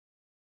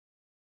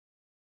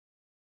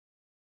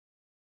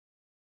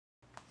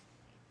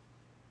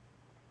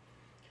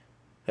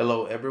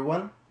Hello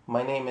everyone,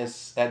 my name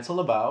is Ed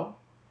Salabao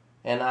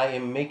and I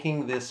am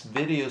making this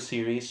video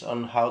series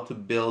on how to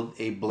build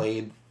a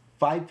Blade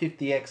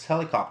 550X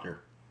helicopter.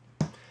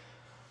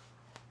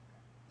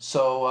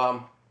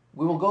 So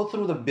we will go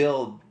through the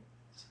build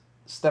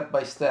step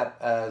by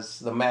step as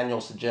the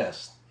manual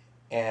suggests,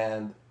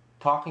 and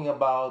talking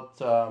about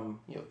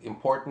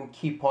important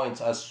key points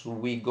as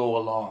we go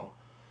along.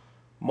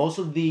 Most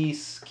of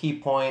these key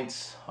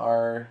points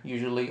are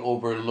usually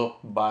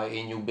overlooked by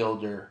a new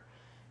builder,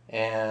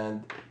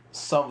 and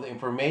some of the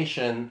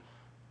information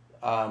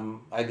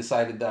I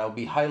decided that I'll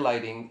be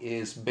highlighting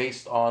is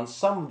based on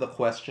some of the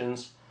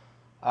questions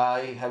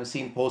I have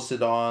seen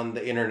posted on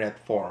the internet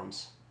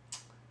forums.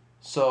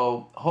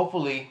 So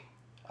hopefully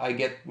I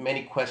get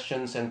many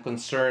questions and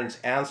concerns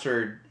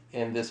answered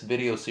in this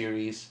video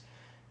series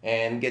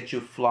and get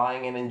you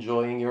flying and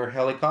enjoying your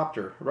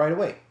helicopter right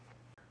away.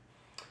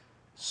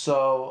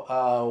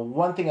 So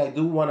one thing I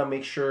do want to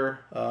make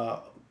sure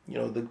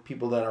the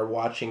people that are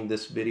watching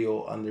this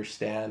video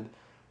understand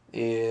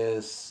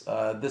is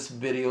this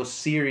video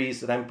series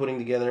that I'm putting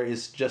together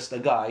is just a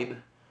guide,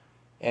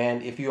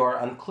 and if you are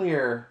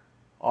unclear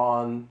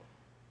on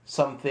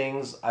some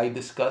things I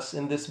discuss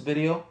in this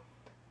video,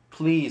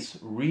 please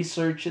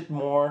research it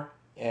more,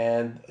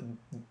 and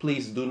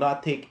please do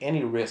not take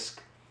any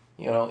risk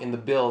in the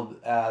build,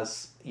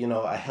 as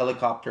a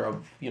helicopter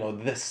of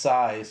this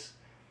size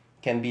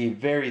can be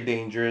very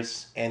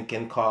dangerous and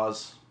can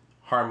cause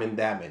harm and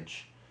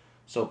damage.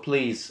 So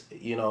please,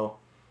 do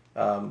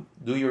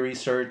your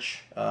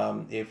research.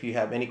 If you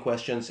have any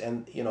questions,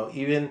 and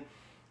even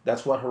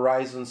that's what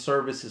Horizon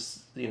Service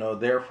is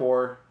there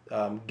for.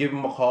 Give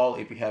them a call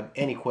if you have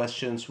any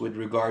questions with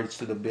regards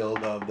to the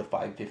build of the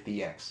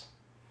 550X.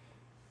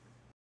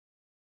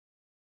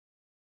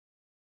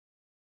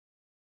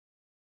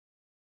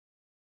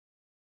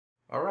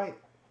 All right.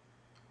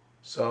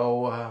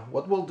 So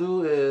what we'll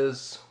do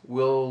is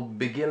we'll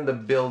begin the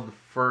build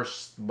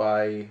first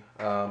by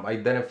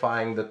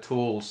identifying the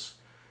tools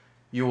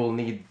you will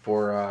need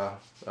for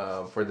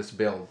this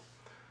build.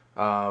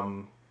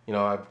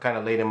 I've kind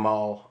of laid them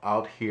all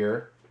out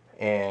here,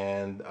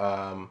 and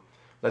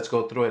let's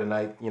go through it. And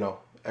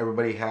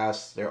everybody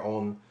has their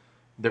own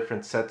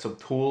different sets of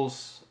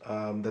tools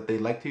that they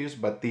like to use,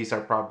 but these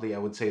are probably, I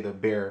would say, the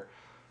bare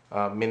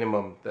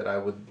minimum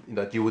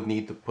that you would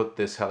need to put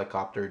this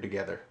helicopter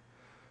together.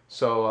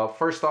 So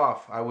first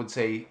off, I would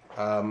say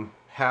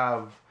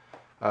have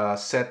a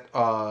set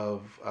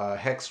of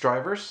hex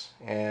drivers,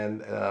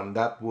 and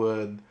that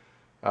would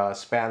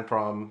span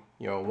from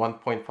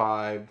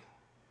 1.5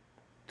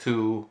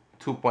 to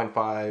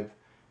 2.5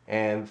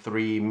 and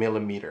 3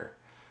 millimeter.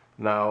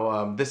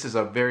 Now this is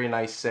a very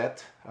nice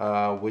set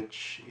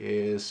which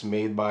is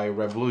made by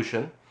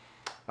Revolution.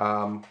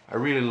 I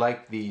really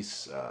like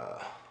these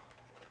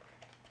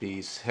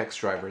hex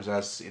drivers,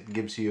 as it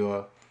gives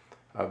you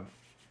a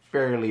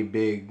fairly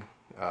big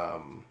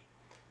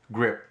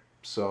grip,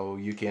 so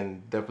you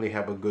can definitely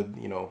have a good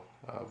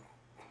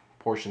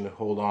portion to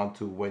hold on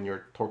to when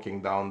you're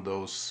torquing down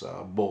those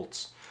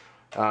bolts.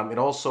 It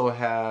also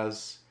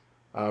has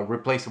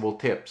replaceable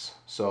tips,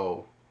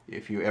 so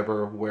if you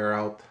ever wear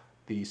out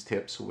these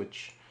tips,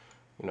 which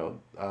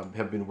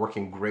have been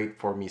working great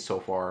for me so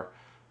far,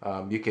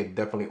 you can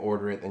definitely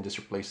order it and just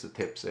replace the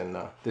tips. And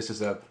this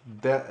is a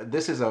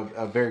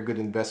very good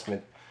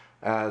investment,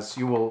 as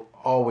you will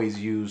always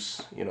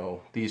use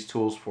these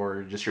tools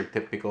for just your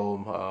typical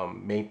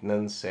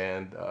maintenance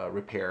and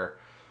repair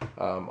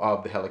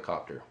of the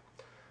helicopter.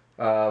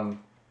 The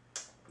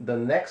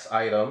next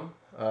item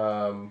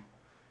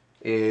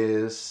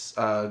is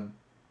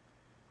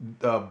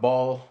the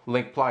ball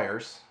link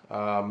pliers.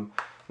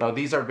 Now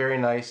these are very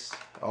nice,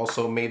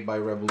 also made by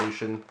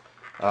Revolution.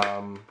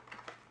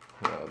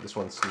 This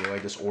one's new. I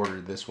just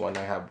ordered this one.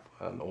 I have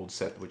an old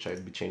set which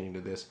I'd be changing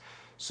to this.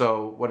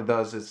 So what it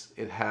does is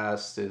it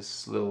has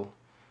this little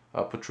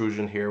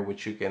protrusion here,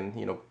 which you can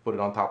put it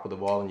on top of the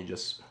ball, and you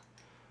just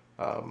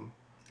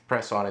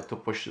press on it to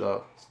push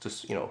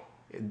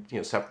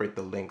separate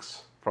the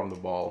links from the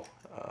ball,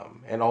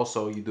 and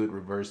also you do it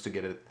reverse to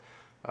get it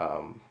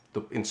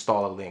to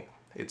install a link.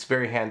 It's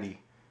very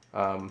handy.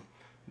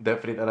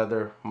 Definitely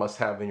another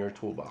must-have in your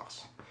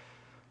toolbox.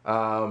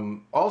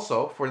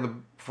 Also for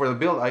the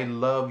build, I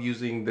love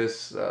using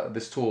this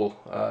tool.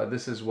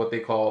 This is what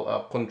they call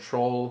a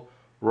control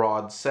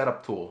rod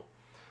setup tool.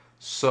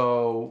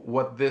 So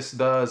what this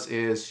does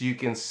is you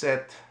can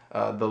set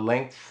the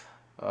length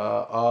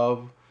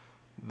of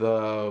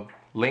the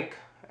link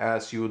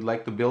as you would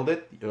like to build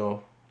it.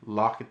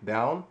 Lock it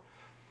down,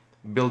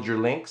 build your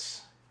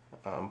links,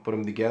 put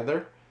them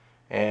together,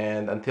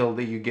 and until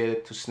you get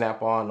it to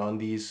snap on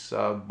these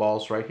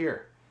balls right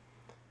here.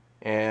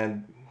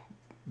 And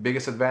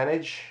biggest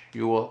advantage,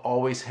 you will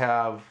always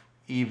have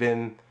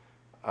even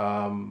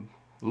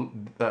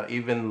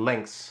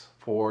lengths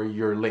for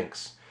your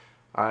links.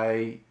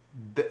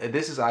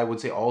 This is, I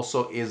would say,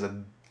 also is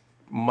a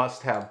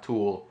must-have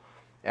tool,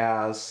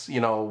 as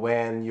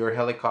when your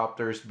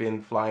helicopter's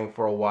been flying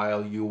for a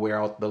while, you wear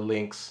out the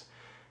links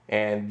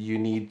and you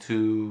need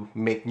to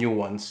make new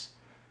ones.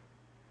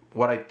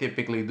 what I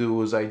typically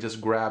do is I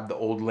just grab the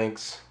old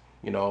links,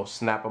 you know,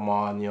 snap them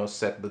on, you know,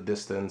 set the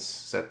distance,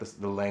 set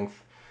the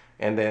length,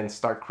 and then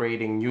start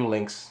creating new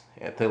links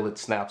until it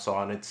snaps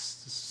on. It's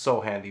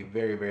so handy,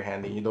 very, very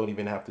handy. You don't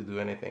even have to do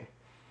anything.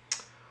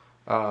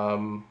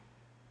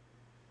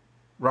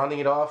 Rounding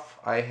it off,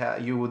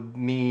 you would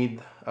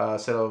need a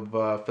set of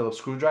Phillips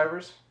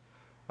screwdrivers,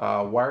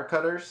 wire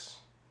cutters,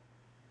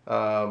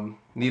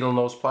 needle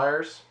nose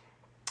pliers,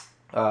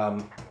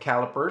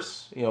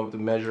 calipers, you know, to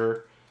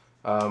measure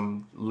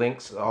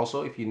links.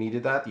 Also, if you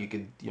needed that, you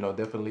could, you know,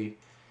 definitely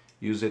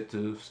use it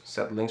to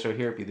set links right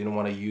here if you didn't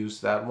want to use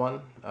that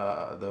one,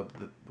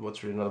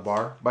 what's written on the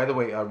bar. By the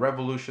way,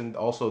 Revolution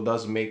also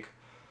does make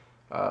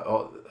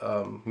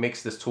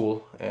makes this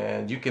tool,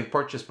 and you can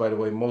purchase, by the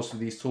way, most of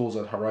these tools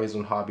at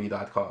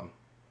horizonhobby.com.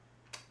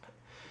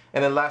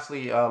 And then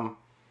lastly,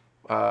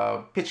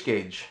 pitch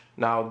gauge.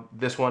 Now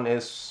this one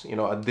is, you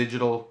know, a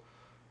digital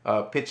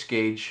pitch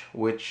gauge,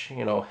 which,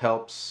 you know,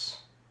 helps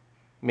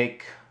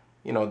make,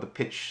 you know, the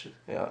pitch,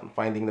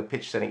 finding the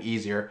pitch setting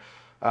easier.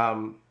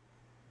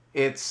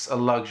 It's a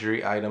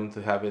luxury item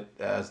to have it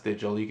as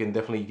digital. You can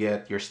definitely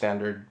get your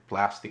standard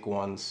plastic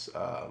ones,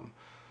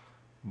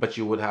 but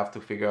you would have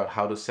to figure out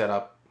how to set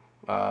up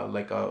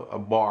like a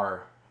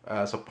bar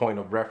as a point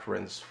of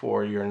reference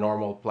for your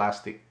normal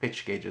plastic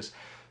pitch gauges.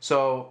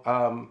 So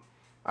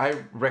I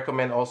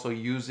recommend also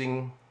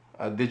using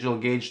a digital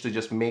gauge to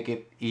just make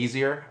it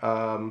easier.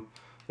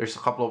 There's a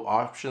couple of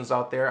options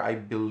out there. I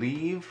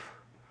believe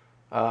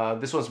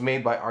this one's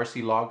made by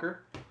RC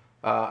Logger.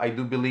 I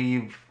do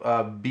believe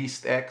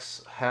Beast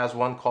X has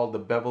one called the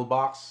Bevel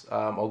Box,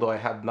 although I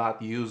have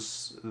not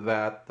used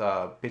that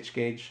pitch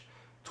gauge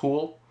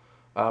tool.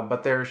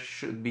 But there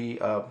should be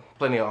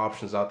plenty of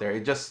options out there.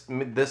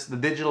 The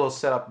digital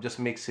setup just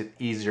makes it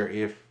easier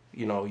if,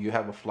 you know, you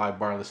have a fly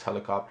barless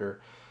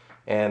helicopter,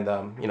 and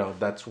you know,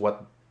 that's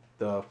what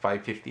the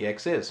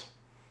 550X is.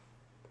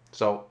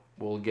 So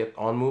we'll get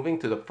on moving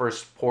to the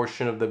first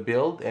portion of the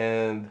build,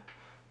 and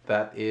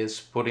that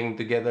is putting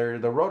together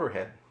the rotor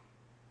head.